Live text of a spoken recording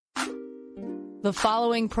The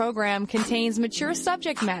following program contains mature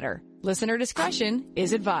subject matter. Listener discretion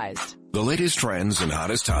is advised. The latest trends and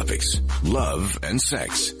hottest topics, love and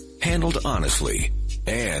sex, handled honestly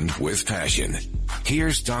and with passion.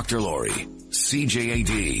 Here's Dr. Lori,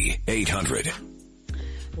 CJAD 800.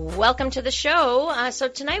 Welcome to the show. So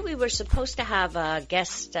tonight we were supposed to have a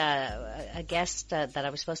guest that I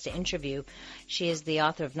was supposed to interview. She is the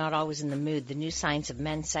author of Not Always in the Mood, The New Science of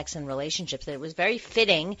Men, Sex, and Relationships. It was very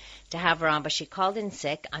fitting to have her on, but she called in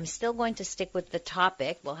sick. I'm still going to stick with the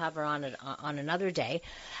topic. We'll have her on another day.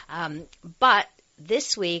 But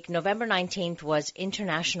this week, November 19th, was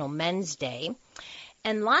International Men's Day.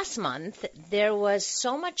 And last month, there was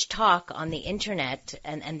so much talk on the Internet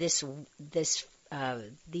and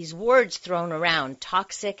these words thrown around,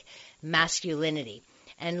 toxic masculinity.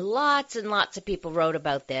 And lots of people wrote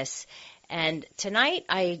about this. And tonight,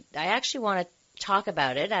 I actually want to talk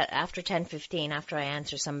about it after 10:15, after I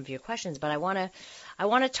answer some of your questions. But I want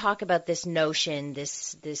to talk about this notion,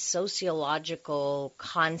 this sociological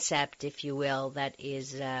concept, if you will, that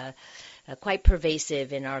is quite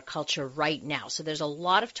pervasive in our culture right now. So there's a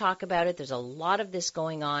lot of talk about it. There's a lot of this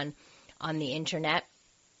going on the Internet.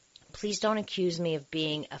 Please don't accuse me of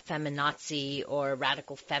being a feminazi or a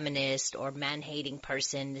radical feminist or man-hating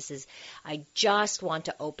person. I just want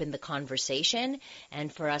to open the conversation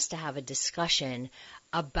and for us to have a discussion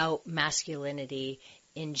about masculinity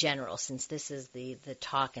in general, since this is the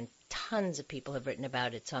talk and tons of people have written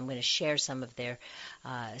about it. So I'm going to share some of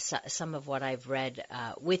what I've read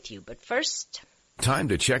with you. But first, time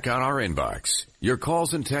to check out our inbox. Your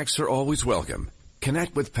calls and texts are always welcome.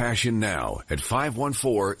 Connect with Passion now at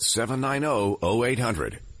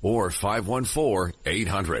 514-790-0800 or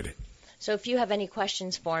 514-800. So if you have any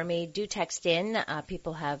questions for me, do text in.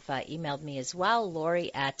 People have emailed me as well,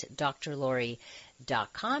 Lori at drlori.com.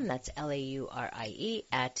 That's L-A-U-R-I-E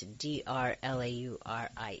at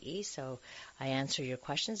D-R-L-A-U-R-I-E. So I answer your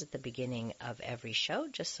questions at the beginning of every show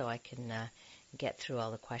just so I can get through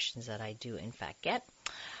all the questions that I do in fact get.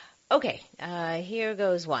 Okay, here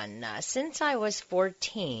goes one. Since I was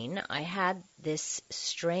 14, I had this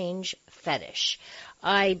strange fetish.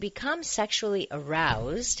 I become sexually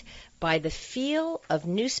aroused by the feel of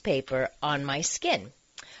newspaper on my skin.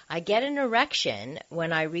 I get an erection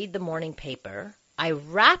when I read the morning paper. I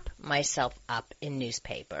wrap myself up in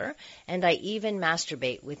newspaper, and I even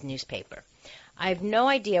masturbate with newspaper. I have no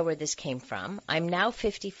idea where this came from. I'm now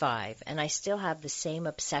 55, and I still have the same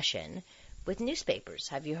obsession with newspapers.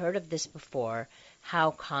 Have you heard of this before? How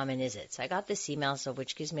common is it? So I got this email,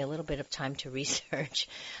 which gives me a little bit of time to research.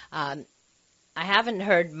 I haven't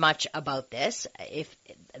heard much about this. I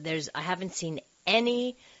haven't seen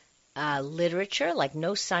any literature, like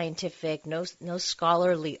no scientific, no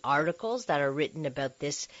scholarly articles that are written about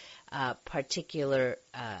this particular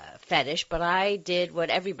fetish. But I did what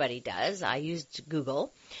everybody does. I used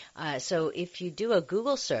Google. So if you do a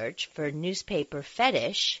Google search for newspaper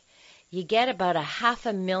fetish, you get about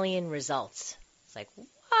 500,000 results. It's like,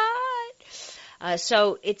 what?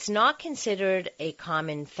 So it's not considered a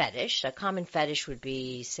common fetish. A common fetish would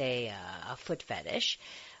be, say, a foot fetish.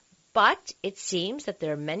 But it seems that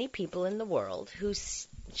there are many people in the world who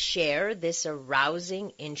share this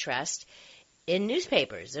arousing interest in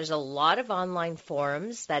newspapers. There's a lot of online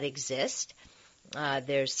forums that exist.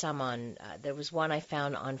 There's some there was one I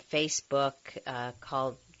found on Facebook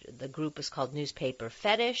the group is called Newspaper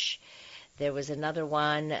Fetish. There was another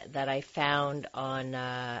one that I found on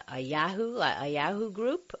a Yahoo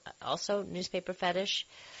group, also Newspaper Fetish.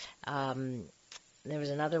 There was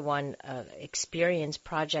another one,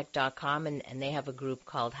 experienceproject.com, and they have a group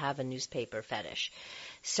called Have a Newspaper Fetish.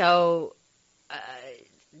 So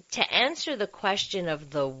to answer the question of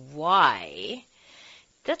the why,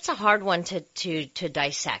 that's a hard one to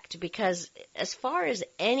dissect, because as far as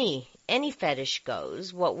any fetish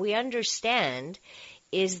goes, what we understand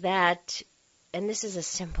is that, and this is a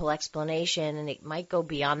simple explanation, and it might go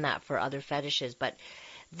beyond that for other fetishes, but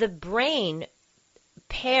the brain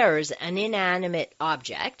pairs an inanimate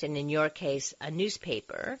object, and in your case, a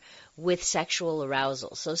newspaper, with sexual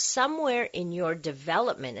arousal. So somewhere in your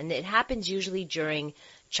development, and it happens usually during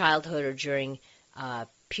childhood or during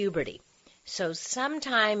puberty. So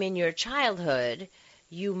sometime in your childhood,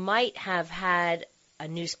 you might have had a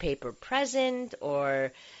newspaper present,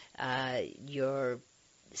 or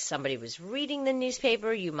somebody was reading the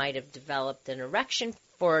newspaper. You might have developed an erection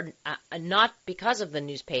for not because of the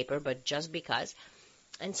newspaper, but just because.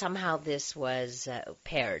 And somehow this was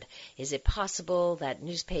paired. Is it possible that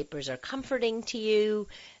newspapers are comforting to you?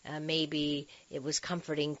 Maybe it was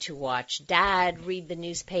comforting to watch Dad read the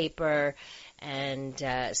newspaper, and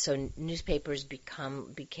so newspapers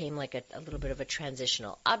became like a little bit of a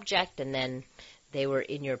transitional object, and then they were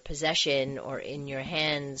in your possession or in your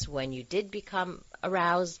hands when you did become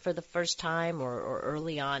aroused for the first time or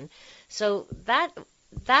early on. So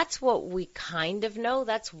that's what we kind of know.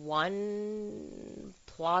 That's one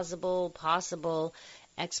plausible, possible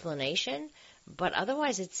explanation. But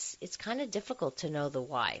otherwise, it's kind of difficult to know the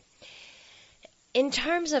why. In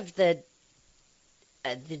terms of the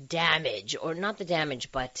damage, or not the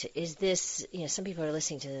damage, but is this, some people are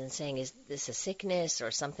listening to this and saying, is this a sickness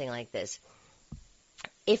or something like this?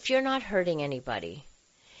 If you're not hurting anybody,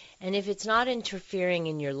 and if it's not interfering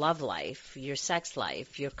in your love life, your sex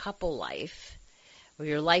life, your couple life, or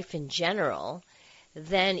your life in general,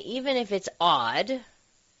 then even if it's odd,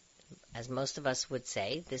 as most of us would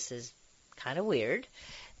say, this is kind of weird,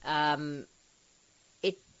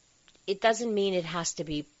 it doesn't mean it has to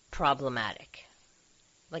be problematic.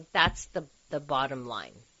 Like, that's the bottom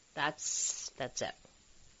line. That's it.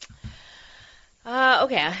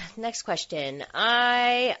 Okay, next question.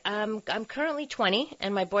 I'm currently 20,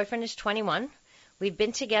 and my boyfriend is 21. We've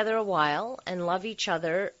been together a while and love each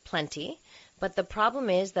other plenty, but the problem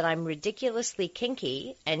is that I'm ridiculously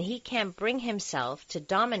kinky, and he can't bring himself to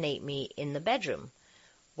dominate me in the bedroom.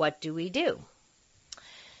 What do we do?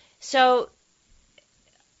 So,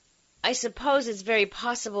 I suppose it's very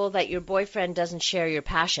possible that your boyfriend doesn't share your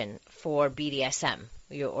passion for BDSM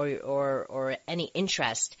or any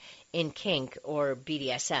interest in kink or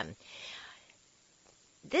BDSM.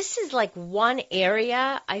 This is like one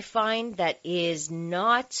area I find that is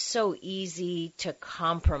not so easy to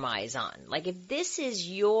compromise on. Like, if this is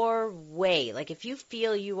your way, like if you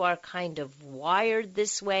feel you are kind of wired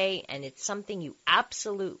this way and it's something you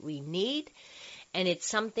absolutely need, and it's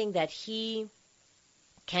something that he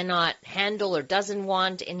cannot handle or doesn't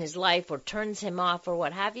want in his life or turns him off or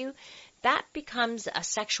what have you, that becomes a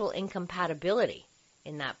sexual incompatibility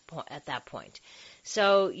at that point.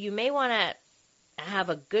 So you may want to have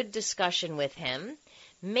a good discussion with him,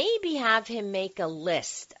 maybe have him make a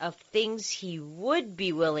list of things he would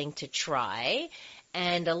be willing to try,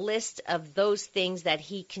 and a list of those things that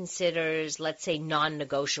he considers, let's say,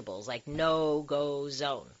 non-negotiables, like no-go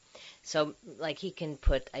zone. So, like, he can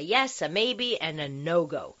put a yes, a maybe, and a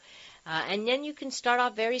no-go. And then you can start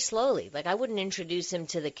off very slowly. Like, I wouldn't introduce him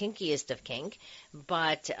to the kinkiest of kink,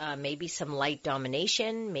 but maybe some light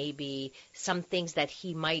domination, maybe some things that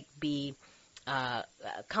he might be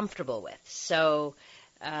comfortable with. So,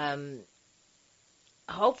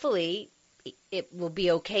 hopefully, it will be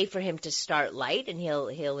okay for him to start light, and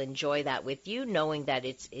he'll enjoy that with you, knowing that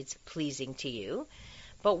it's pleasing to you.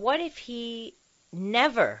 But what if he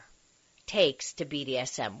never takes to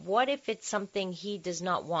BDSM? What if it's something he does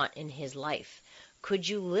not want in his life? Could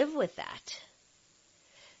you live with that?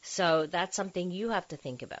 So that's something you have to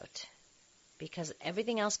think about, because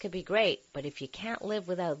everything else could be great, but if you can't live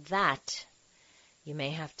without that, you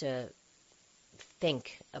may have to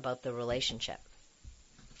think about the relationship.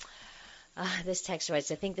 This text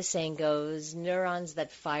writes, I think the saying goes, neurons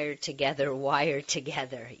that fire together wire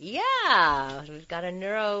together. Yeah, we've got a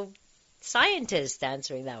neuroscientist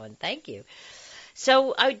answering that one. Thank you.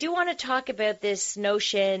 So I do want to talk about this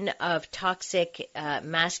notion of toxic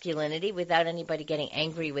masculinity without anybody getting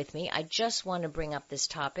angry with me. I just want to bring up this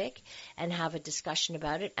topic and have a discussion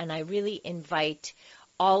about it, and I really invite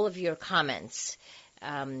all of your comments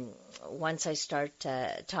once I start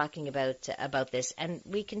talking about this, and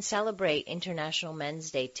we can celebrate International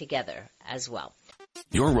Men's Day together as well.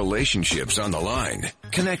 Your relationship's on the line.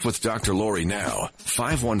 Connect with Dr. Lori now.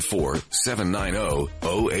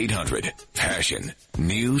 514-790-0800. Passion.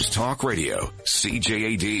 News Talk Radio.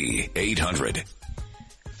 CJAD 800.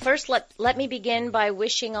 First, let me begin by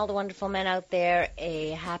wishing all the wonderful men out there a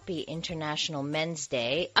happy International Men's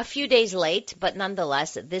Day. A few days late, but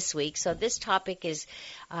nonetheless this week. So this topic is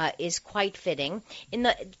quite fitting.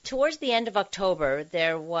 Towards the end of October,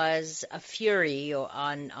 there was a fury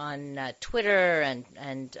on Twitter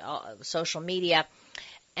and social media,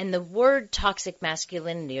 and the word toxic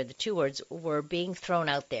masculinity, or the two words, were being thrown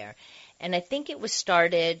out there. And I think it was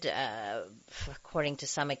started, according to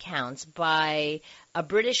some accounts, by a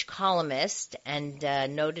British columnist and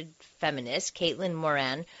noted feminist, Caitlin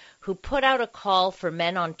Moran, who put out a call for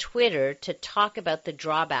men on Twitter to talk about the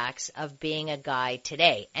drawbacks of being a guy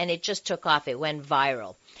today. And it just took off. It went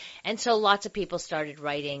viral. And so lots of people started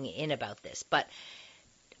writing in about this. But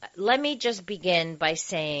let me just begin by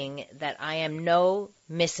saying that I am no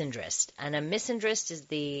misandrist, and a misandrist is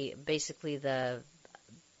basically the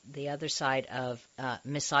other side of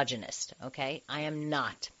misogynist. Okay, I am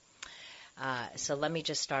not. So let me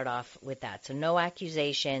just start off with that. So no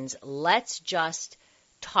accusations. Let's just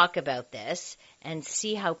talk about this and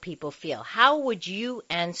see how people feel. How would you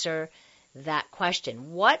answer that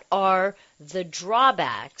question? What are the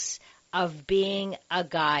drawbacks of being a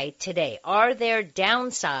guy today? Are there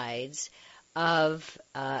downsides of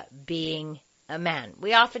being a man?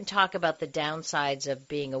 We often talk about the downsides of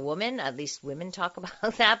being a woman. At least women talk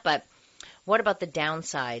about that. But what about the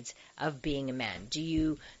downsides of being a man?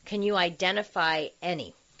 Can you identify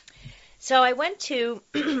any? So I went to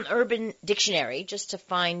Urban Dictionary just to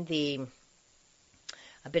find a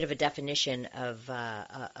bit of a definition of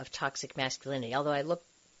toxic masculinity. Although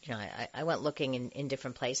I went looking in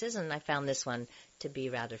different places, and I found this one to be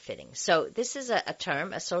rather fitting. So this is a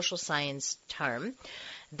term, a social science term,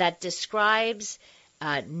 that describes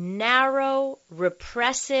narrow,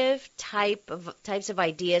 repressive types of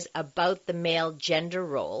ideas about the male gender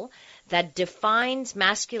role that defines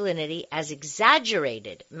masculinity as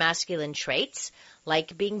exaggerated masculine traits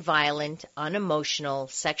like being violent, unemotional,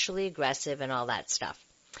 sexually aggressive, and all that stuff.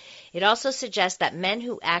 It also suggests that men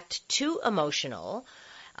who act too emotional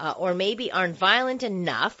or maybe aren't violent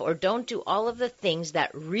enough or don't do all of the things that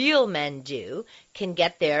real men do can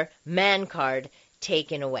get their man card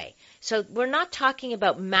taken away. So we're not talking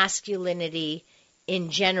about masculinity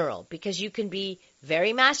in general, because you can be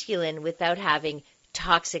very masculine without having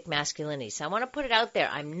toxic masculinity. So I want to put it out there.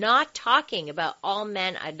 I'm not talking about all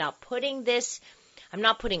men. I'm not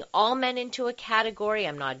putting all men into a category.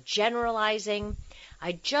 I'm not generalizing.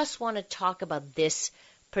 I just want to talk about this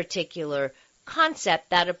particular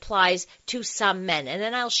concept that applies to some men. And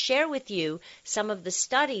then I'll share with you some of the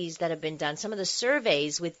studies that have been done, some of the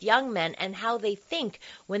surveys with young men and how they think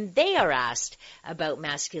when they are asked about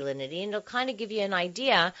masculinity. And it'll kind of give you an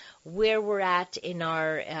idea where we're at in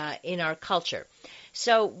our culture.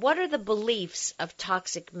 So what are the beliefs of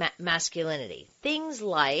toxic masculinity? Things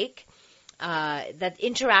like that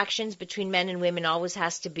interactions between men and women always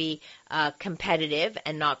has to be competitive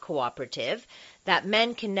and not cooperative, that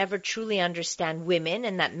men can never truly understand women,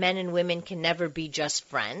 and that men and women can never be just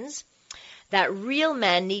friends, that real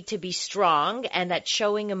men need to be strong, and that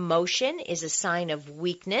showing emotion is a sign of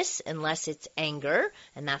weakness unless it's anger,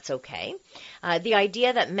 and that's okay. The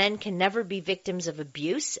idea that men can never be victims of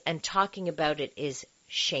abuse, and talking about it is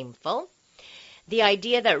shameful. The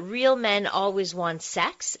idea that real men always want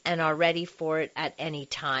sex and are ready for it at any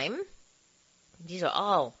time. These are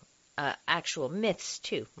all actual myths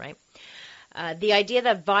too, right? The idea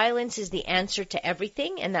that violence is the answer to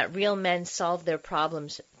everything and that real men solve their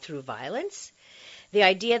problems through violence. The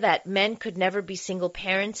idea that men could never be single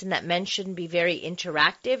parents and that men shouldn't be very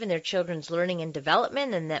interactive in their children's learning and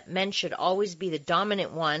development, and that men should always be the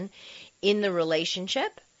dominant one in the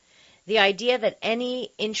relationship. The idea that any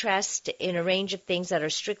interest in a range of things that are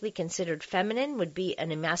strictly considered feminine would be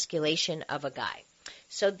an emasculation of a guy.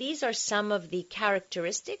 So these are some of the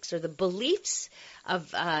characteristics or the beliefs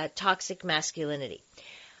of toxic masculinity.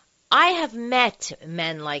 I have met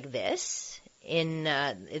men like this in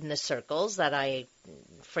the circles that I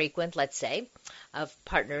frequent, let's say, of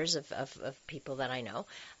partners of people that I know.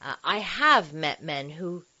 I have met men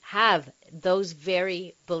who have those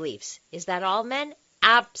very beliefs. Is that all men?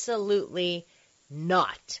 Absolutely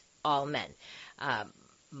not all men.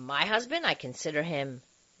 My husband, I consider him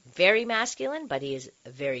very masculine, but he is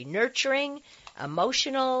very nurturing,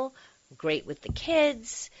 emotional, great with the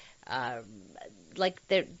kids. None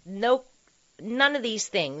of these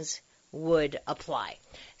things would apply.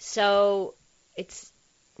 So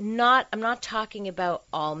I'm not talking about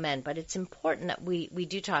all men, but it's important that we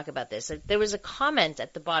do talk about this. There was a comment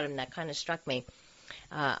at the bottom that kind of struck me.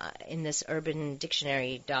 In this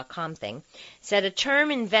UrbanDictionary.com thing, said a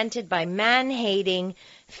term invented by man-hating,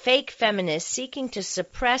 fake feminists seeking to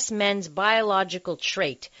suppress men's biological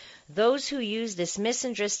trait. Those who use this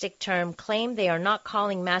misandristic term claim they are not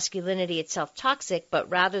calling masculinity itself toxic, but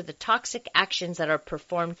rather the toxic actions that are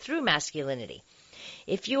performed through masculinity.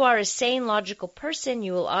 If you are a sane, logical person,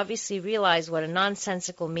 you will obviously realize what a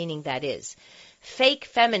nonsensical meaning that is. Fake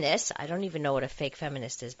feminists, I don't even know what a fake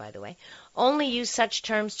feminist is, by the way, only use such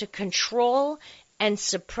terms to control and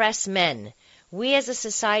suppress men. We as a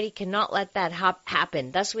society cannot let that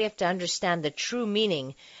happen. Thus, we have to understand the true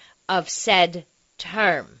meaning of said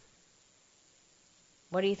term.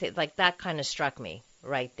 What do you think? Like, that kind of struck me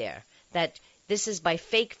right there. That this is by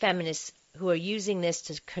fake feminists who are using this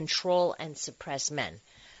to control and suppress men.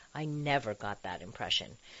 I never got that impression.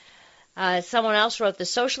 Someone else wrote, the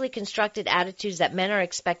socially constructed attitudes that men are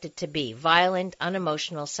expected to be, violent,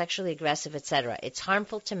 unemotional, sexually aggressive, etc. It's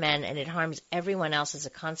harmful to men and it harms everyone else as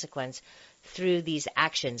a consequence through these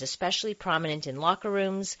actions, especially prominent in locker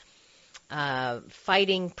rooms,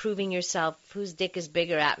 fighting, proving yourself, whose dick is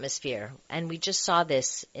bigger atmosphere. And we just saw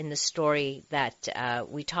this in the story that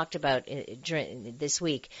we talked about during this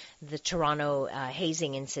week, the Toronto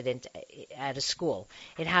hazing incident at a school.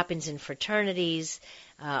 It happens in fraternities,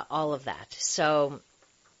 all of that. So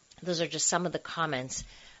those are just some of the comments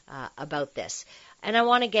about this. And I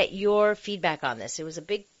want to get your feedback on this. It was a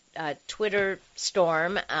big Twitter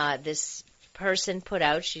storm. This person put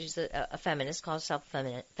out, she's a feminist, calls herself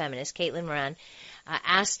feminist, Caitlin Moran,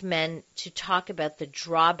 asked men to talk about the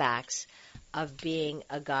drawbacks of being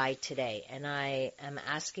a guy today. And I am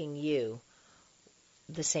asking you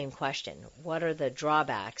the same question. What are the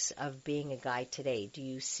drawbacks of being a guy today? Do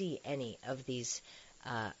you see any of these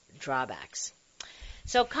drawbacks?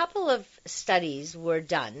 So a couple of studies were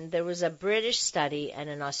done. There was a British study and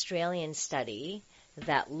an Australian study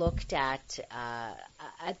that looked at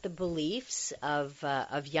the beliefs of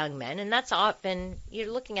young men, and that's often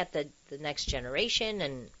you're looking at the next generation,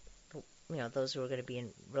 and those who are going to be in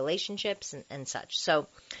relationships and such. So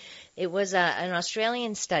it was an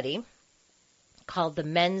Australian study called the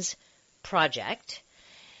Men's Project,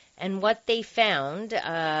 and what they found,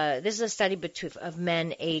 this is a study of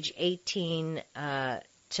men age 18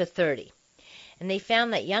 to 30. And they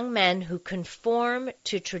found that young men who conform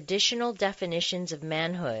to traditional definitions of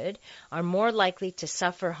manhood are more likely to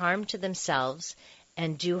suffer harm to themselves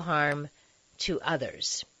and do harm to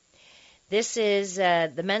others. This is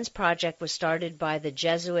the Men's Project was started by the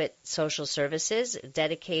Jesuit Social Services,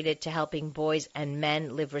 dedicated to helping boys and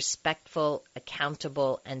men live respectful,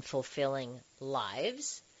 accountable, and fulfilling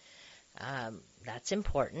lives. That's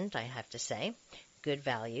important, I have to say. Good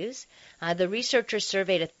values. The researchers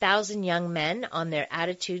surveyed 1,000 young men on their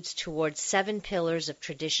attitudes towards 7 pillars of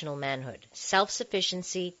traditional manhood: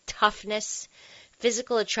 self-sufficiency, toughness,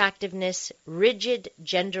 physical attractiveness, rigid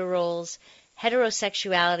gender roles,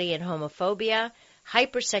 heterosexuality and homophobia,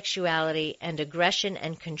 hypersexuality, and aggression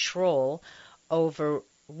and control over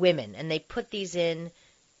women. And they put these in,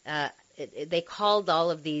 they called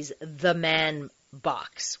all of these the man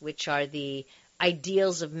box, which are the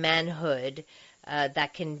ideals of manhood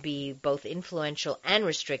that can be both influential and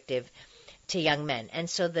restrictive to young men. And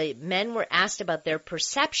so the men were asked about their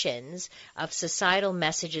perceptions of societal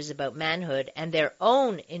messages about manhood and their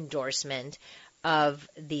own endorsement of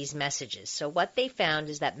these messages. So what they found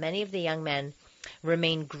is that many of the young men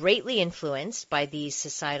remain greatly influenced by these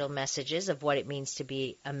societal messages of what it means to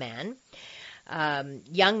be a man.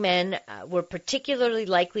 Young men were particularly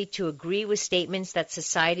likely to agree with statements that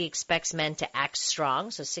society expects men to act strong,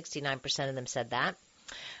 so 69% of them said that.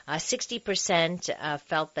 60%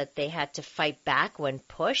 felt that they had to fight back when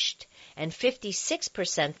pushed, and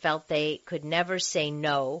 56% felt they could never say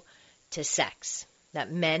no to sex, that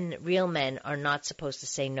real men are not supposed to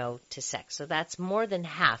say no to sex. So that's more than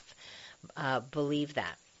half believe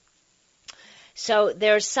that. So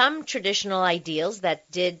there are some traditional ideals that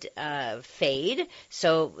did fade.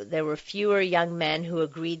 So there were fewer young men who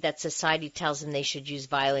agreed that society tells them they should use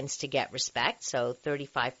violence to get respect. So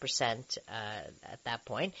 35% at that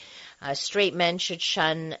point. Straight men should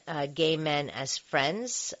shun gay men as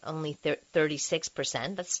friends. Only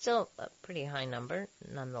 36%. That's still a pretty high number,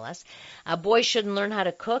 nonetheless. Boys shouldn't learn how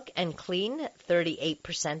to cook and clean.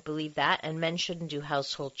 38% believe that. And men shouldn't do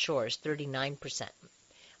household chores. 39%.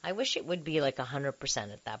 I wish it would be like 100%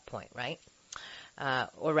 at that point, right?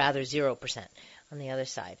 Or rather 0% on the other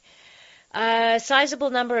side. A sizable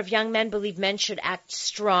number of young men believe men should act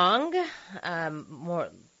strong,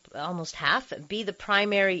 almost half. Be the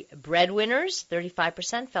primary breadwinners.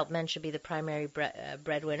 35% felt men should be the primary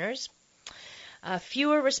breadwinners.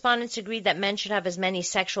 Fewer respondents agreed that men should have as many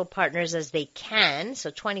sexual partners as they can. So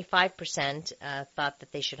 25% thought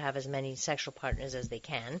that they should have as many sexual partners as they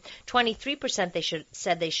can. 23%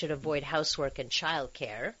 said they should avoid housework and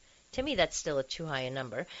childcare. To me, that's still a too high a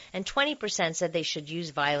number. And 20% said they should use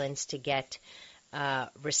violence to get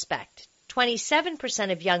respect.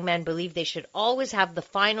 27% of young men believe they should always have the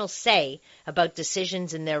final say about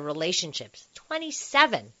decisions in their relationships.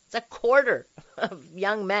 27. It's a quarter of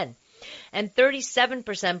young men. And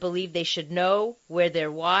 37% believe they should know where their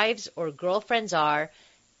wives or girlfriends are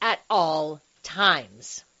at all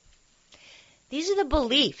times. These are the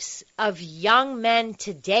beliefs of young men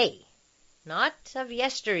today, not of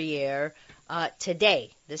yesteryear, today.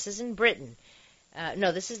 This is in Britain.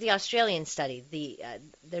 No, this is the Australian study.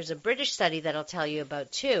 There's a British study that I'll tell you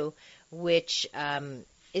about too, which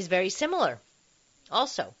is very similar.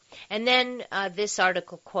 also. And then this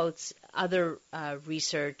article quotes other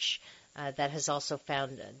research that has also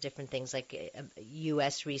found different things, like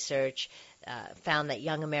U.S. research found that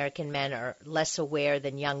young American men are less aware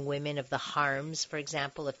than young women of the harms, for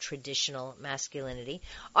example, of traditional masculinity.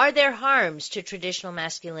 Are there harms to traditional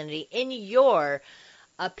masculinity in your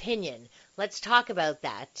opinion? Let's talk about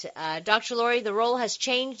that. Dr. Laurie, the role has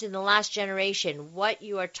changed in the last generation. What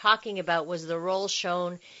you are talking about was the role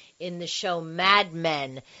shown in the show Mad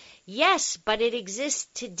Men. Yes, but it exists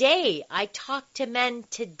today. I talk to men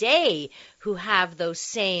today who have those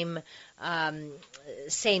same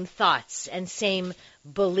thoughts and same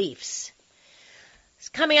beliefs.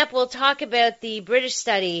 Coming up, we'll talk about the British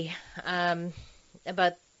study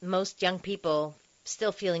about most young people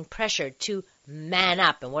still feeling pressured to man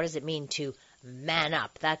up. And what does it mean to man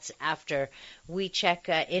up? That's after we check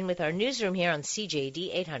in with our newsroom here on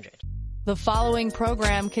CJAD 800. The following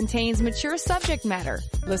program contains mature subject matter.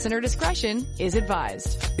 Listener discretion is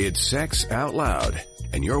advised. It's Sex Out Loud,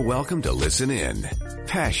 and you're welcome to listen in.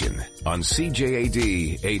 Passion on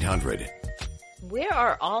CJAD 800. Where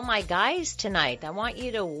are all my guys tonight? I want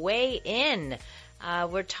you to weigh in.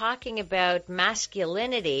 We're talking about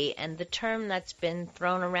masculinity, and the term that's been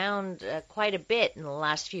thrown around quite a bit in the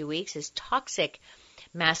last few weeks is toxic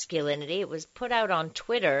masculinity. It was put out on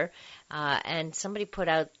Twitter, and somebody put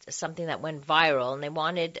out something that went viral, and they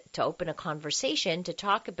wanted to open a conversation to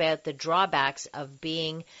talk about the drawbacks of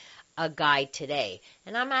being a guy today.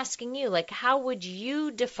 And I'm asking you, like, how would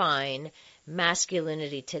you define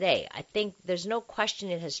masculinity today? I think there's no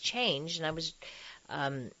question it has changed, and I was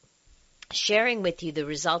sharing with you the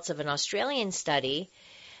results of an Australian study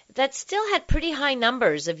that still had pretty high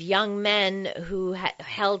numbers of young men who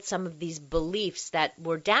held some of these beliefs that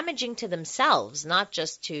were damaging to themselves, not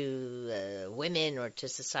just to women or to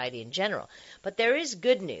society in general. But there is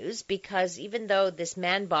good news, because even though this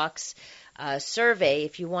Man Box survey,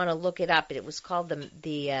 if you want to look it up, it was called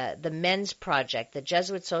the Men's Project, the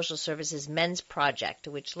Jesuit Social Services Men's Project,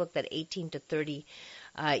 which looked at 18 to 30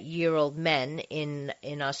 year-old men in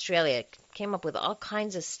Australia. It came up with all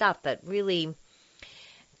kinds of stuff that really,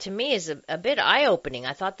 to me, is a bit eye-opening.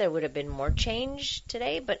 I thought there would have been more change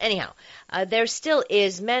today, but anyhow, there still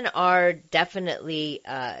is. Men are definitely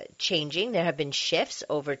changing. There have been shifts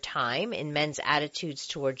over time in men's attitudes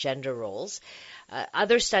toward gender roles.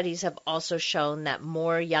 Other studies have also shown that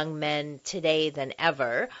more young men today than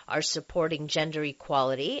ever are supporting gender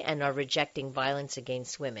equality and are rejecting violence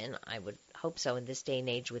against women. I would hope so in this day and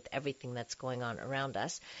age with everything that's going on around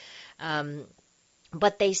us.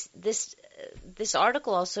 But this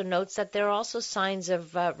article also notes that there are also signs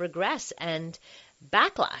of regress and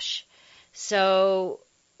backlash. So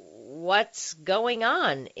what's going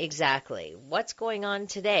on exactly? What's going on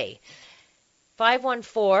today?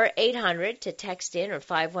 514-800 to text in, or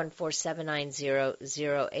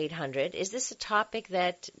 514-790-0800. Is this a topic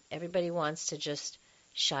that everybody wants to just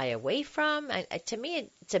shy away from? To me,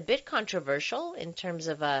 it's a bit controversial in terms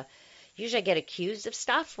of usually I get accused of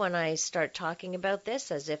stuff when I start talking about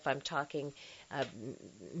this, as if I'm talking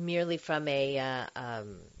merely from a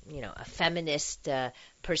feminist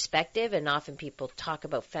perspective, and often people talk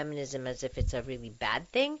about feminism as if it's a really bad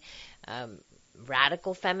thing.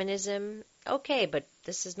 Radical feminism, okay, but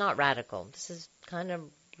this is not radical. This is kind of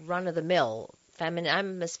run-of-the-mill.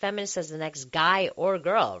 I'm as feminist as the next guy or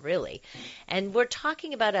girl, really. And we're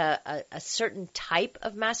talking about a certain type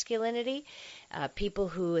of masculinity, people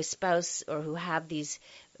who espouse or who have these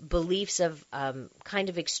beliefs of kind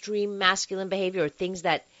of extreme masculine behavior, or things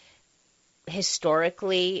that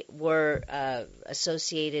historically were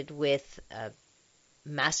associated with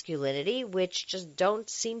masculinity, which just don't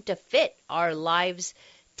seem to fit our lives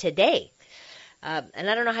today. And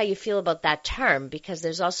I don't know how you feel about that term, because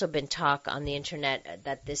there's also been talk on the internet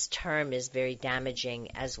that this term is very damaging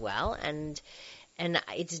as well. And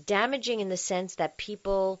it's damaging in the sense that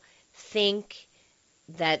people think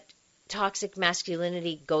that toxic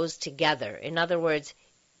masculinity goes together. In other words,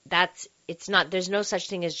 there's no such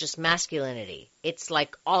thing as just masculinity. It's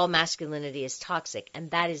like all masculinity is toxic, and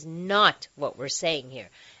that is not what we're saying here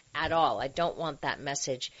at all. I don't want that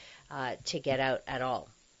message to get out at all.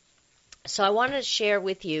 So I want to share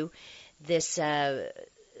with you this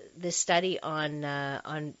study on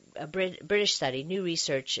a British study, new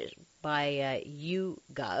research by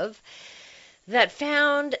YouGov, that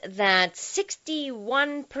found that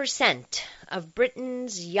 61% of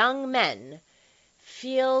Britain's young men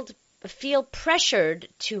feel pressured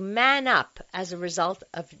to man up as a result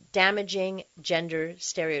of damaging gender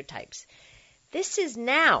stereotypes. This is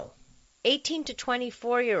now 18 to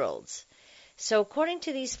 24-year-olds. So according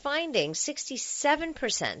to these findings,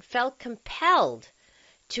 67% felt compelled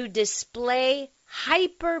to display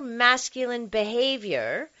hyper-masculine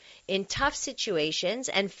behavior in tough situations,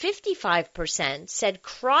 and 55% said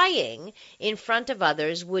crying in front of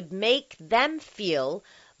others would make them feel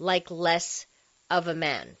like less of a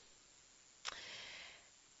man.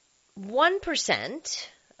 1%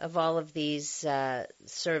 of all of these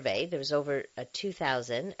surveyed, there was over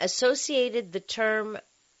 2,000, associated the term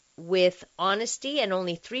with honesty, and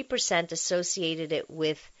only 3% associated it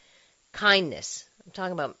with kindness. I'm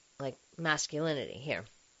talking about like masculinity here.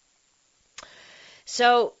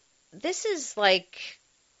 So this is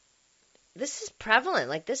prevalent.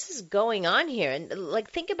 Like, this is going on here. And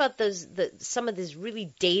like, think about some of these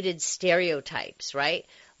really dated stereotypes, right?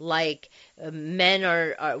 Like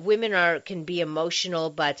women can be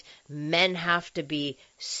emotional, but men have to be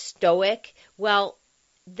stoic. Well,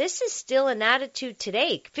 this is still an attitude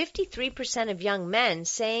today. 53% of young men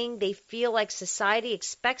saying they feel like society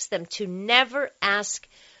expects them to never ask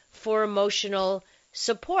for emotional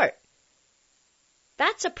support.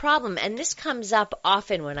 That's a problem, and this comes up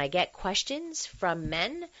often when I get questions from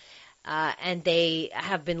men, and they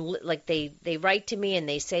have been, like, they write to me and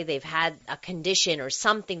they say they've had a condition or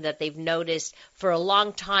something that they've noticed for a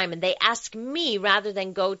long time, and they ask me rather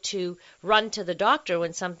than run to the doctor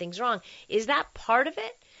when something's wrong. Is that part of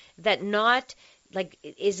it? That not, like,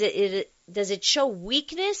 does it show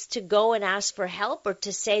weakness to go and ask for help or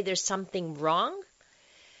to say there's something wrong?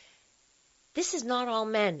 This is not all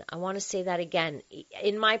men. I want to say that again.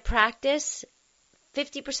 In my practice,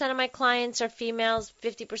 50% of my clients are females,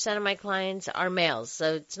 50% of my clients are males.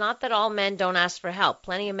 So it's not that all men don't ask for help.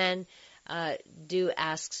 Plenty of men do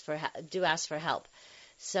ask for help.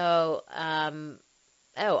 So, are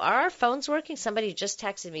our phones working? Somebody just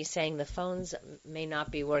texted me saying the phones may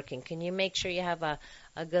not be working. Can you make sure you have a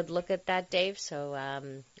good look at that, Dave,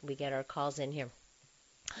 so we get our calls in here?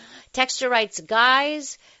 Texter writes,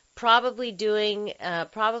 guys probably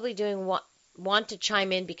want to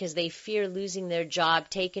chime in because they fear losing their job,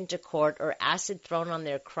 taken to court, or acid thrown on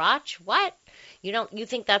their crotch. What? You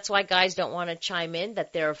think that's why guys don't want to chime in,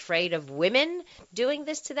 that they're afraid of women doing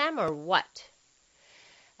this to them, or what?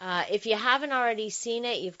 If you haven't already seen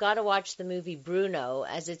it, you've got to watch the movie Bruno,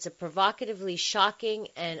 as it's a provocatively shocking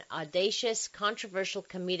and audacious, controversial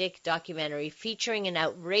comedic documentary featuring an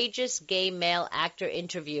outrageous gay male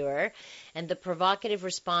actor-interviewer and the provocative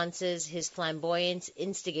responses his flamboyance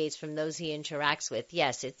instigates from those he interacts with.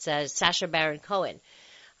 Yes, it's Sacha Baron Cohen.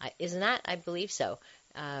 Isn't that? I believe so.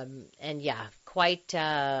 And yeah, quite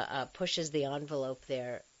pushes the envelope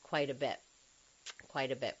there quite a bit.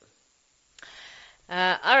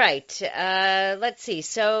 All right, let's see.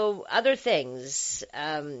 So other things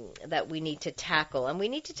that we need to tackle, and we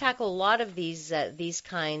need to tackle a lot of these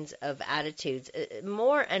kinds of attitudes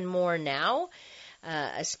more and more now,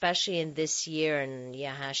 especially in this year, and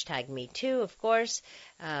hashtag Me Too, of course,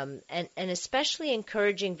 and especially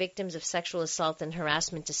encouraging victims of sexual assault and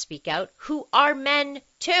harassment to speak out, who are men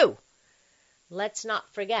too. Let's not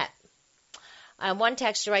forget. One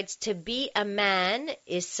texter writes, to be a man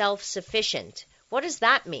is self-sufficient. What does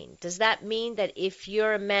that mean? Does that mean that if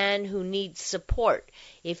you're a man who needs support,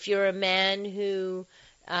 if you're a man who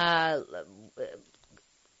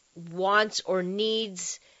wants or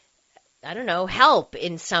needs, help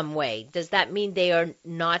in some way, does that mean they are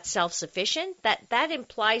not self-sufficient? That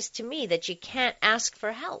implies to me that you can't ask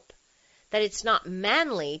for help, that it's not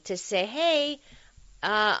manly to say, hey,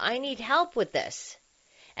 I need help with this.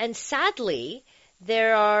 And sadly,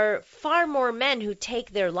 there are far more men who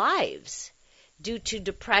take their lives due to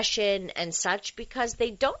depression and such because they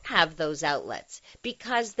don't have those outlets,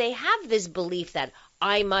 because they have this belief that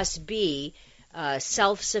I must be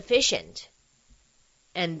self-sufficient,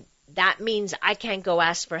 and that means I can't go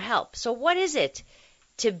ask for help. So what is it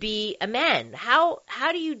to be a man? How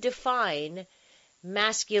do you define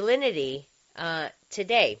masculinity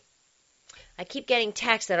today? I keep getting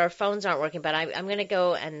texts that our phones aren't working, but I'm going to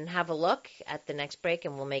go and have a look at the next break,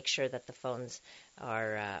 and we'll make sure that the phones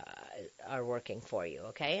are working for you,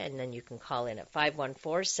 okay? And then you can call in at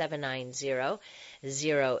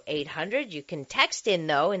 514-790-0800. You can text in,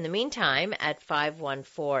 though, in the meantime, at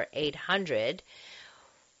 514-800.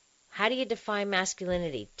 How do you define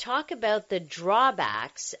masculinity? Talk about the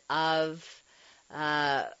drawbacks of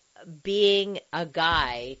being a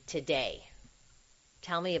guy today.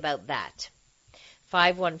 Tell me about that.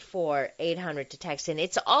 514-800 to text in.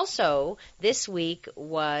 It's also, this week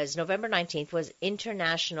was, November 19th, was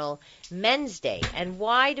International Men's Day. And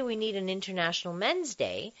why do we need an International Men's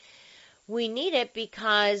Day? We need it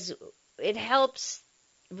because it helps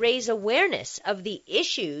raise awareness of the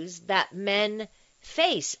issues that men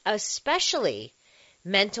face, especially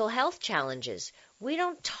mental health challenges. we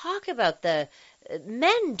don't talk about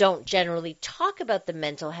men don't generally talk about the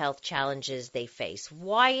mental health challenges they face.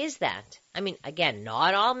 Why is that? I mean, again,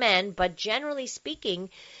 not all men, but generally speaking,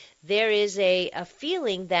 there is a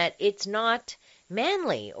feeling that it's not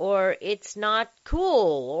manly, or it's not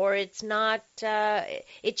cool, or it's not,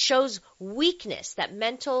 it shows weakness, that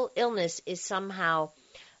mental illness is somehow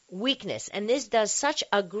weakness. And this does such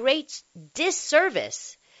a great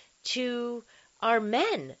disservice to our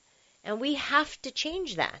men. And we have to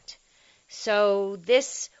change that. So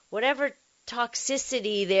this, whatever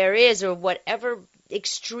toxicity there is, or whatever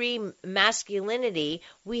extreme masculinity,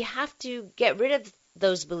 we have to get rid of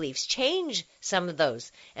those beliefs, change some of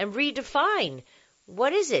those, and redefine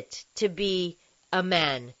what is it to be a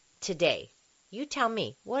man today. You tell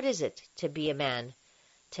me, what is it to be a man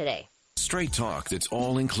today? Straight talk that's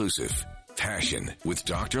all inclusive. Passion with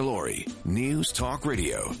Dr. Lori. News Talk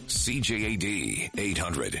Radio. CJAD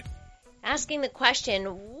 800. Asking the question,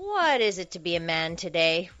 what is it to be a man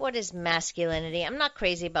today? What is masculinity? I'm not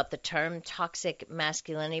crazy about the term toxic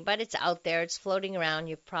masculinity, but it's out there. It's floating around.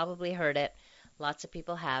 You've probably heard it. Lots of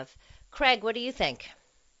people have. Craig, what do you think?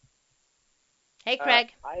 Hey,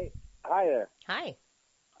 Craig. Hi. Hi.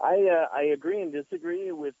 I agree and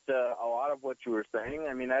disagree with a lot of what you were saying.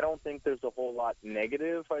 I mean, I don't think there's a whole lot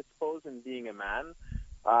negative, I suppose, in being a man.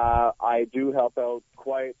 I do help out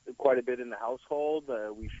quite a bit in the household.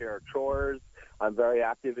 We share chores. I'm very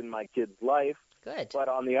active in my kid's life. Good. But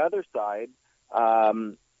on the other side, I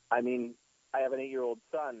mean, I have an 8-year-old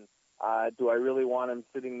son. Do I really want him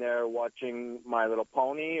sitting there watching My Little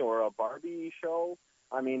Pony or a Barbie show?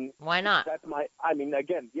 I mean, why not?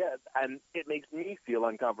 Again, yes, and it makes me feel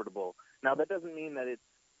uncomfortable. Now, that doesn't mean that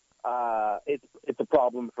it's a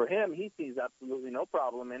problem for him. He sees absolutely no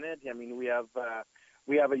problem in it. I mean, we have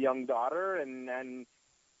a young daughter, and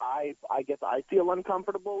I guess I feel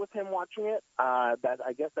uncomfortable with him watching it. I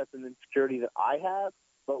guess that's an insecurity that I have.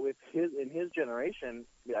 But in his generation,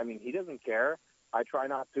 I mean, he doesn't care. I try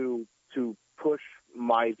not to push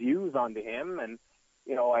my views onto him, and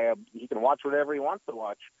he can watch whatever he wants to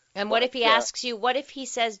watch. And what if he asks you? What if he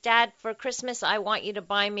says, "Dad, for Christmas, I want you to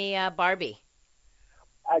buy me a Barbie"?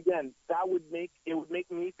 Again, that would make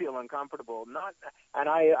me feel uncomfortable. My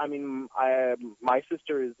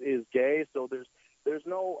sister is gay, so there's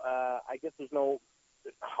no there's no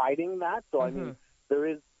hiding that. So I mean,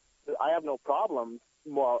 I have no problem.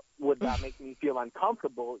 Well, would that make me feel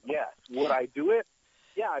uncomfortable? Yes. Would I do it?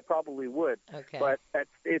 Yeah, I probably would. Okay. But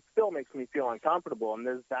it still makes me feel uncomfortable. And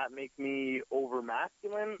does that make me over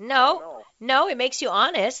masculine? No, it makes you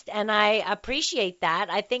honest, and I appreciate that.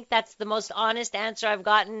 I think that's the most honest answer I've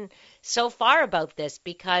gotten so far about this,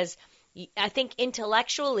 because I think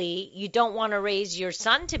intellectually you don't want to raise your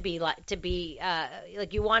son to be like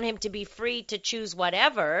you want him to be free to choose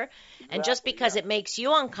whatever. Exactly, and just because it makes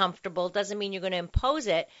you uncomfortable doesn't mean you're going to impose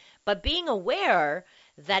it. But being aware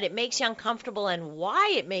that it makes you uncomfortable and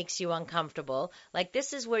why it makes you uncomfortable, like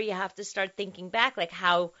this is where you have to start thinking back, like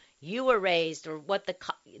how you were raised or what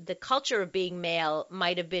the culture of being male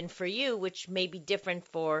might have been for you, which may be different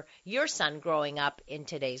for your son growing up in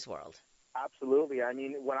today's world. Absolutely. I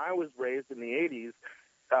mean, when I was raised in the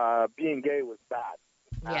 80s, being gay was bad.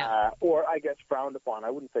 Yeah. Or I guess frowned upon.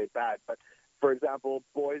 I wouldn't say bad, but for example,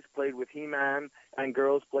 boys played with He-Man and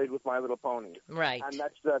girls played with My Little Pony. Right. And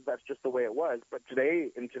that's just the way it was. But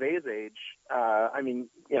in today's age, I mean,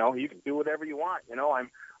 you can do whatever you want.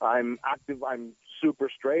 I'm active. I'm super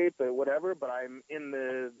straight, but whatever. But I'm in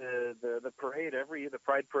the parade the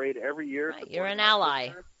Pride Parade every year. Right. You're an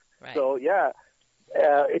ally. Right. So yeah,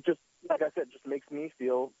 it just, like I said, just makes me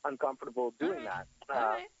feel uncomfortable doing that. All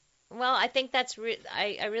right. Well, I think that's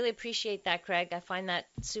I really appreciate that, Craig. I find that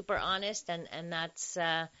super honest, and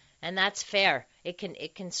that's fair. It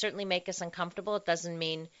can certainly make us uncomfortable. It doesn't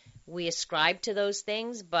mean we ascribe to those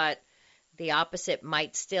things, but the opposite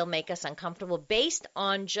might still make us uncomfortable based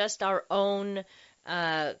on just our own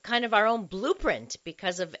kind of our own blueprint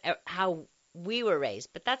because of how we were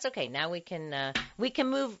raised. But that's okay. Now we can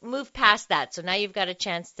move past that. So now you've got a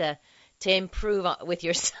chance to improve with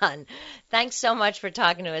your son. Thanks so much for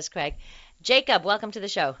talking to us, Craig. Jacob, welcome to the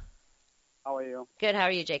show. How are you? Good. How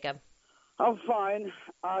are you, Jacob? I'm fine.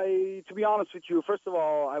 To be honest with you, first of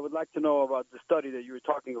all, I would like to know about the study that you were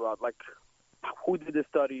talking about. Like, who did the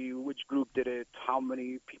study? Which group did it? How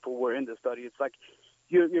many people were in the study? It's like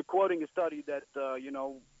you're quoting a study that, you're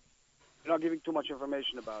not giving too much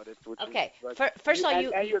information about it. Okay. Like, first of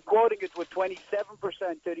all, and you're quoting it with 27%,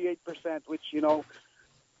 38%, which,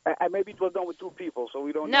 and maybe it was done with 2 people, so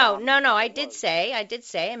we don't know. No. I did say,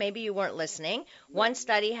 and maybe you weren't listening. One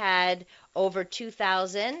study had over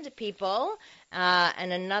 2,000 people,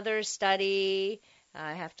 and another study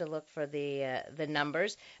I have to look for the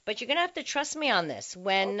numbers, but you're gonna have to trust me on this.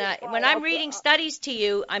 When Okay, fine. when I'm reading studies to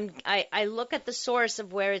you, I look at the source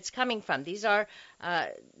of where it's coming from. These are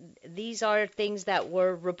things that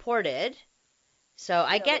were reported. So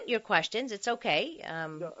I get your questions. It's okay.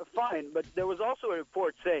 Fine, but there was also a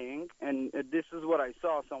report saying, and this is what I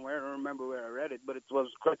saw somewhere. I don't remember where I read it, but it was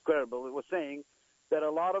quite credible. It was saying that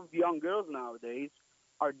a lot of young girls nowadays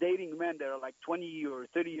are dating men that are like 20 or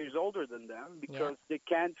 30 years older than them because they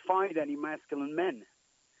can't find any masculine men.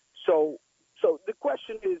 So the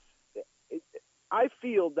question is, I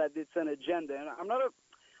feel that it's an agenda, and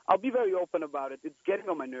I'll be very open about it. It's getting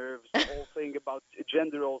on my nerves, the whole thing about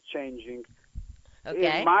gender roles changing.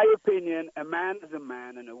 Okay. In my opinion, a man is a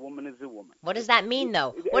man and a woman is a woman. What does that mean,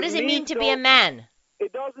 though? What does it mean to be a man?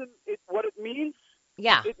 It doesn't. What it means?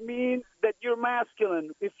 Yeah. It means that you're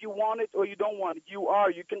masculine. If you want it or you don't want it, you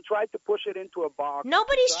are. You can try to push it into a box.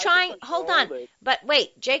 Nobody's trying. Hold on. It. But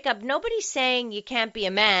wait, Jacob, nobody's saying you can't be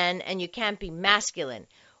a man and you can't be masculine.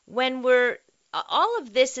 When all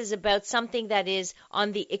of this is about something that is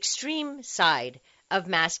on the extreme side of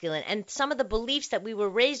masculine, and some of the beliefs that we were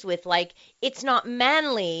raised with, like it's not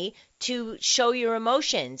manly to show your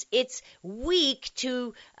emotions. It's weak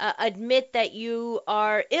to admit that you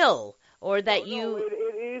are ill or that No, it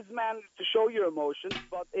is manly to show your emotions,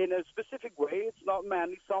 but in a specific way. It's not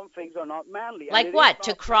manly. Some things are not manly. Like what?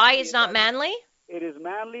 To cry is not manly? It is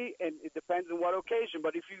manly, and it depends on what occasion.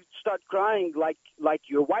 But if you start crying like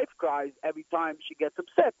your wife cries every time she gets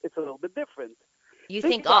upset, it's a little bit different. You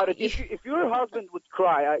think about it. If your husband would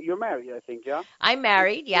cry, you're married, I think, yeah? I'm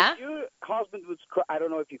married, yeah. If your husband would cry, I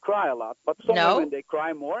don't know if you cry a lot, but some women, they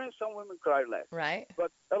cry more and some women cry less. Right.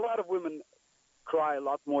 But a lot of women cry a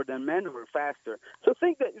lot more than men or faster. So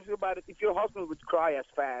think about it. If your husband would cry as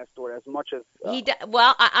fast or as much as...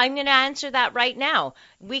 Well, I'm going to answer that right now.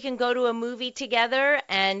 We can go to a movie together,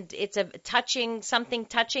 and it's something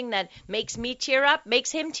touching that makes me tear up,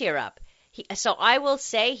 makes him tear up. So I will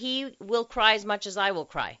say he will cry as much as I will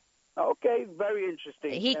cry. Okay, very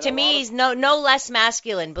interesting. To me, he's no less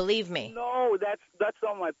masculine, believe me. No, that's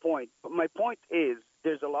not my point. But my point is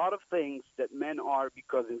there's a lot of things that men are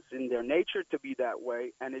because it's in their nature to be that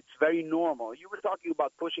way, and it's very normal. You were talking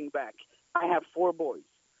about pushing back. I have 4 boys.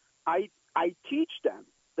 I teach them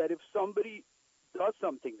that if somebody does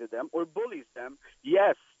something to them or bullies them,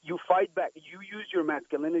 yes, you fight back. You use your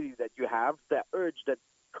masculinity that you have, that urge that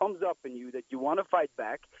comes up in you that you want to fight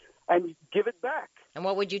back, and give it back. And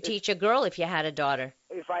what would you teach a girl if you had a daughter?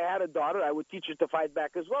 If I had a daughter, I would teach her to fight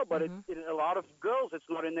back as well. But in a lot of girls, it's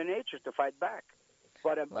not in their nature to fight back.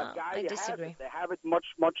 But a guy has it. They have it much,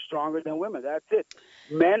 much stronger than women. That's it.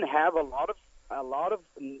 Men have a lot of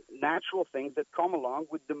natural things that come along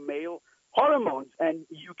with the male hormones, and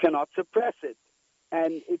you cannot suppress it.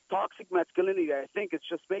 And toxic masculinity, I think, it's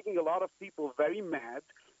just making a lot of people very mad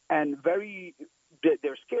and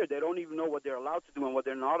they're scared. They don't even know what they're allowed to do and what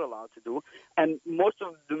they're not allowed to do. And most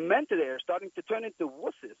of the men today are starting to turn into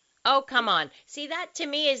wusses. Oh, come on. See, that to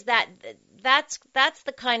me is that's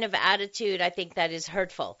the kind of attitude I think that is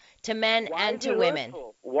hurtful to men and to women.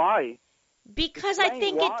 Hurtful? Why? Because I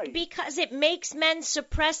think because it makes men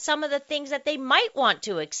suppress some of the things that they might want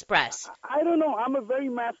to express. I don't know. I'm a very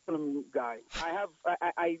masculine guy.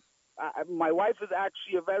 My wife is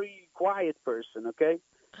actually a very quiet person, okay?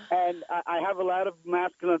 And I have a lot of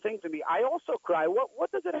masculine things in me. I also cry.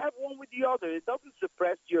 What does it have one with the other? It doesn't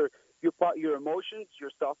suppress your emotions, your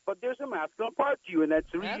stuff, but there's a masculine part to you, and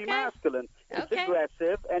that's really masculine. It's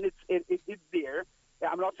aggressive, and it's there.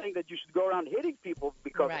 I'm not saying that you should go around hitting people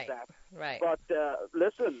because of that. Right. But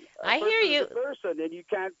listen, I hear you. A person, and you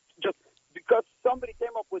can't just because somebody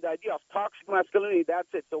came up with the idea of toxic masculinity. That's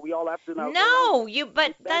it. So we all have to now. No,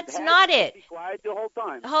 but that's not it. Be quiet the whole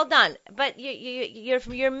time. Hold on, but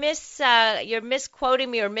you're misquoting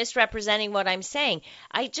me or misrepresenting what I'm saying.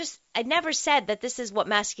 I never said that this is what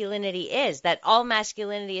masculinity is. That all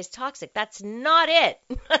masculinity is toxic. That's not it.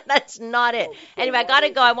 That's not it. Anyway, I gotta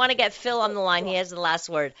go. I want to get Phil on the line. He has the last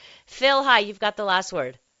word. Phil, hi. You've got the last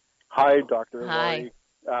word. Hi, Dr. Hi.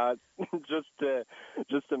 Laurie.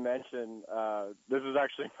 Just to mention, this is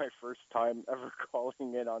actually my first time ever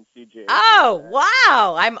calling in on CJ. Oh,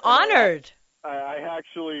 wow. I'm honored. I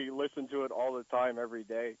actually listen to it all the time, every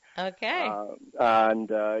day. Okay. But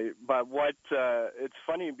it's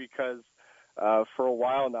funny because for a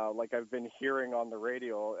while now, like I've been hearing on the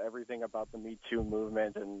radio everything about the Me Too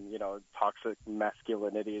movement and, toxic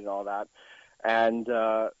masculinity and all that. And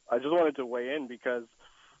I just wanted to weigh in because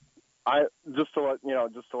just to let you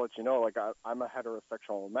know, like I'm a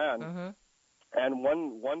heterosexual man, and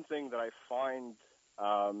one thing that I find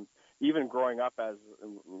even growing up as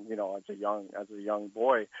a young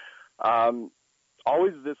boy,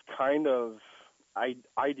 always this kind of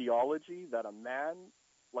ideology that a man,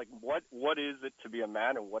 like what is it to be a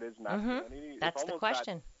man and what is masculinity? That's the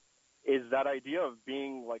question. Is that idea of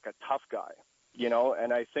being like a tough guy,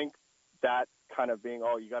 and I think that kind of being,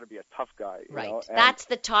 you got to be a tough guy. Right. That's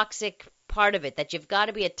the toxic part of it, that you've got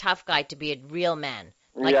to be a tough guy to be a real man.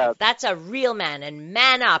 Like, that's a real man, and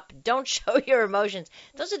man up. Don't show your emotions.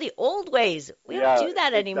 Those are the old ways. We don't do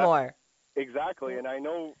that anymore. Exactly. And I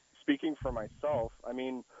know, speaking for myself, I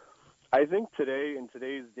mean, I think today, in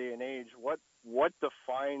today's day and age, what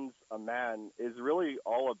defines a man is really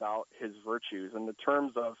all about his virtues in the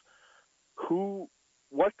terms of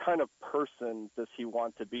what kind of person does he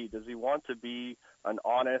want to be? Does he want to be an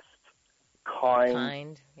honest,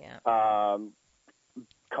 kind,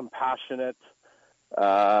 compassionate,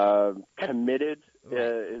 committed?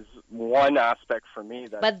 Is one aspect for me.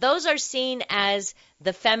 But those are seen as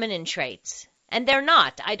the feminine traits, and they're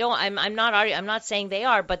not. I'm not saying they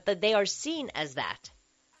are, but they are seen as that.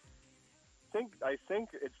 I think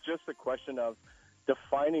it's just a question of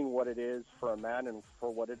defining what it is for a man and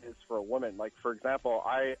for what it is for a woman. Like, for example,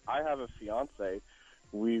 I have a fiance.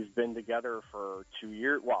 We've been together for 2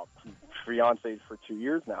 years. Well, fiancés for 2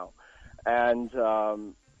 years now. And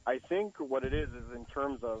I think what it is in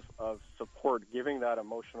terms of support, giving that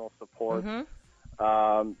emotional support,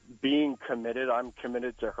 being committed. I'm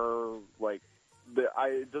committed to her. Like,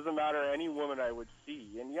 it doesn't matter any woman I would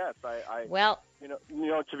see. And yes,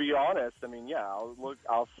 to be honest, I mean,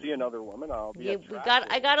 I'll see another woman. I'll be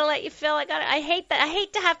I gotta let you, Phil. I hate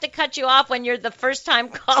to have to cut you off when you're the first time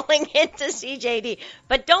calling into CJAD.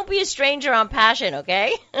 But don't be a stranger on Passion,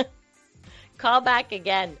 okay? Call back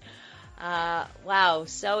again. Wow,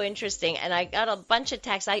 so interesting. And I got a bunch of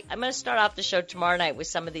texts. I'm going to start off the show tomorrow night with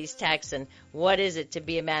some of these texts and what is it to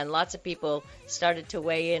be a man. Lots of people started to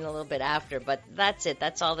weigh in a little bit after, but that's it.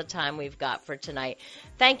 That's all the time we've got for tonight.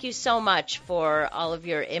 Thank you so much for all of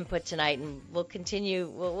your input tonight, and we'll continue.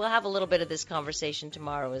 We'll have a little bit of this conversation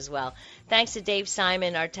tomorrow as well. Thanks to Dave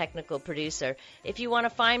Simon, our technical producer. If you want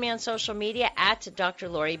to find me on social media, at Dr.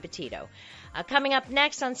 Lori Betito. Coming up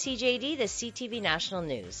next on CJAD, the CTV National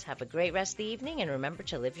News. Have a great rest of the evening, and remember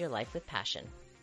to live your life with passion.